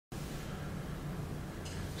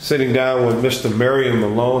Sitting down with Mr. Marion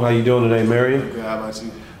Malone. How you doing today, Marion? Good. How about you?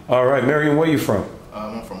 All right, Marion, where you from?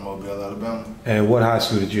 I'm from Mobile, Alabama. And what high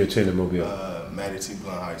school did you attend in Mobile? Mattie T.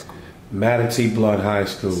 Blunt High School. Mattie T. Blunt High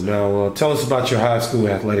School. Now, tell us about your high school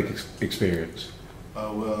athletic experience.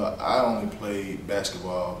 Well, I only played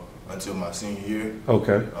basketball until my senior year.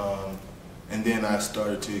 Okay. And then I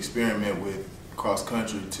started to experiment with cross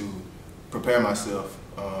country to prepare myself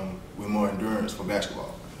with more endurance for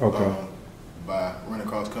basketball. Okay. By running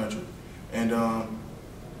cross country, and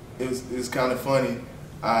it's kind of funny.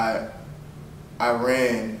 I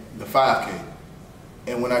ran the 5K,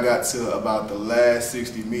 and when I got to about the last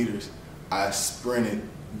 60 meters, I sprinted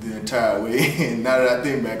the entire way. And now that I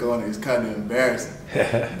think back on it, it's kind of embarrassing.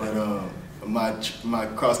 But my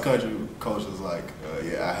cross country coach was like,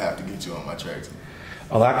 "Yeah, I have to get you on my track team."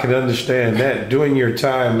 Well, I can understand that. During your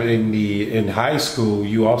time in high school,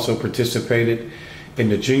 you also participated in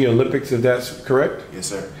the Junior Olympics, if that's correct? Yes,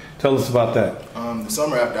 sir. Tell us about that. The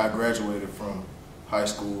summer after I graduated from high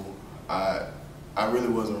school, I really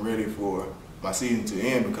wasn't ready for my season to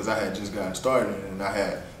end because I had just gotten started and I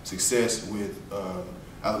had success with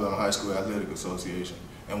Alabama High School Athletic Association.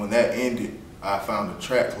 And when that ended, I found a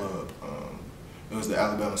track club. It was the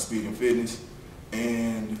Alabama Speed and Fitness,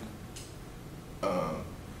 and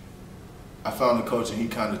I found a coach and he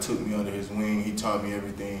kind of took me under his wing. He taught me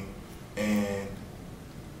everything, and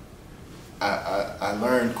I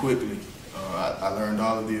learned quickly. I learned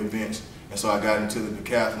all of the events, and so I got into the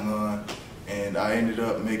decathlon, and I ended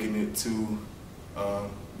up making it to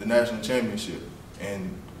the national championship,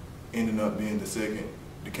 and ended up being the second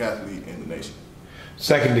decathlete in the nation.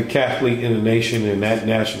 Second decathlete in the nation, and that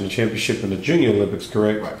national championship in the Junior Olympics,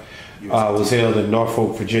 correct? Right. Was held in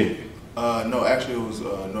Norfolk, Virginia. No, actually it was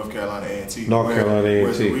North Carolina A&T. North Carolina A&T.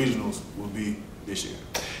 Where the regionals will be this year.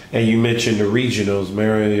 And you mentioned the regionals,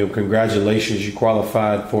 Marion. Congratulations, you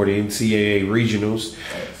qualified for the NCAA regionals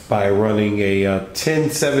by running a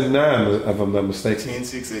 10.79, if I'm not mistaken.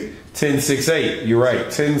 10.68. 10.68. You're right.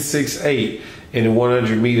 10.68 in the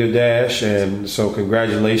 100-meter dash, and so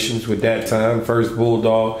congratulations with that time. First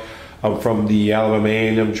Bulldog from the Alabama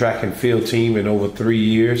A&M track and field team in over 3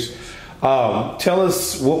 years. Tell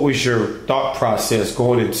us, what was your thought process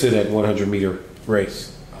going into that 100-meter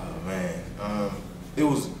race? Oh man, it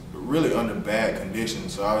was really under bad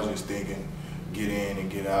conditions, so I was just thinking get in and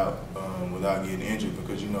get out without getting injured,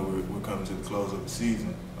 because you know we're coming to the close of the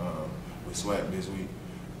season with SWAC this week.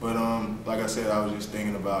 But like I said, I was just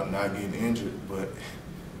thinking about not getting injured, but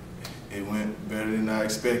it went better than I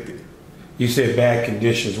expected. You said bad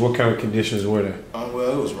conditions. What kind of conditions were there?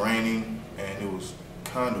 Well, it was raining and it was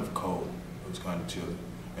kind of cold. It was kind of chilly.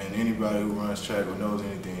 And anybody who runs track or knows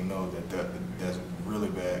anything knows that's really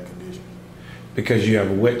bad conditions. Because you have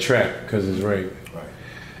a wet track because it's raining. Right.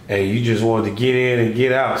 And you just wanted to get in and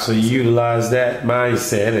get out, so you utilized that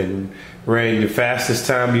mindset and ran the fastest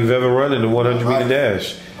time you've ever run in the 100-meter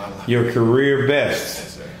dash. Your career best.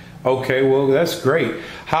 Yes, sir. Okay, well, that's great.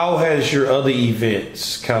 How has your other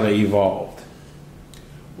events kind of evolved?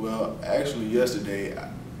 Well, actually yesterday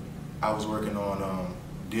I was working on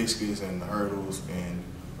discus and hurdles and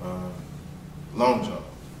long jump,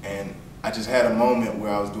 and I just had a moment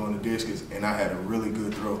where I was doing the discus and I had a really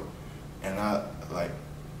good throw, and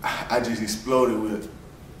I just exploded with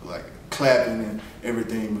like clapping and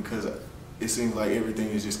everything, because it seems like everything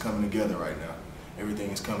is just coming together right now.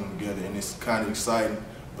 Everything is coming together, and it's kind of exciting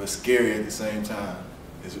but scary at the same time.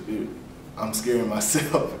 I'm scaring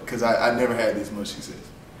myself because I never had this much success.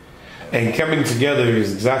 And coming together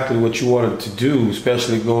is exactly what you wanted to do,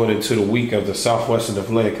 especially going into the week of the Southwestern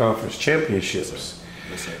Athletic Conference Championships. Yes, sir.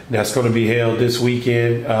 Yes, sir. That's going to be held this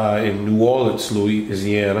weekend in New Orleans,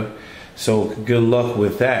 Louisiana. So good luck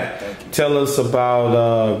with that. Thank you. Tell us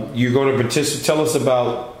about you're going to participate. Tell us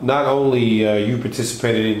about not only you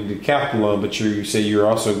participated in the decathlon, but you say you're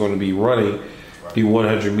also going to be running the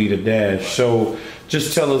 100-meter dash. So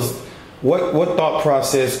just tell us what thought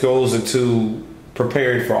process goes into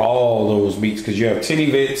preparing for all those meets, because you have 10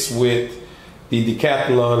 events with the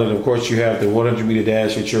decathlon, and of course you have the 100-meter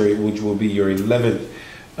dash, which will be your 11th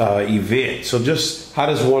event. So just how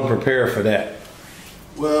does one prepare for that?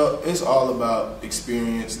 Well, it's all about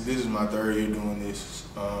experience. This is my 3rd year doing this.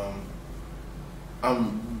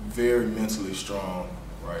 I'm very mentally strong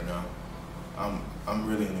right now. I'm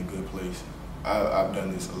really in a good place. I've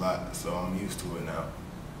done this a lot, so I'm used to it now.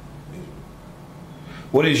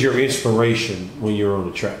 What is your inspiration when you're on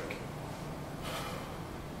the track?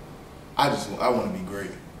 I want to be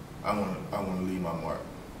great. I want to leave my mark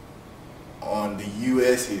on the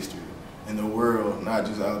U.S. history and the world, not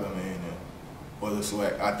just Alabama A&M or the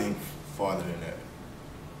SWAC. I think farther than that.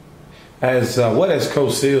 What has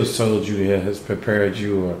Coach Seals told you that has prepared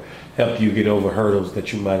you or helped you get over hurdles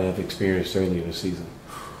that you might have experienced earlier in the season?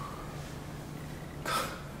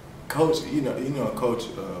 Coach, Coach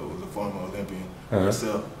was a former Olympian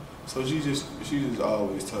herself, so she just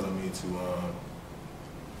always telling me to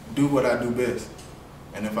do what I do best,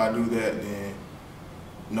 and if I do that, then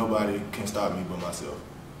nobody can stop me but myself.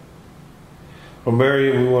 Well,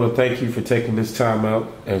 Marion, we want to thank you for taking this time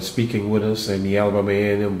out and speaking with us in the Alabama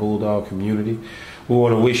A&M Bulldog community. We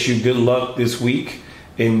want to wish you good luck this week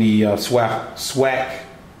in the SWAC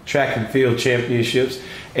Track and Field Championships,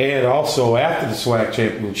 and also after the SWAC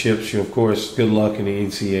Championships, of course, good luck in the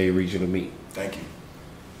NCAA regional meet. Thank you.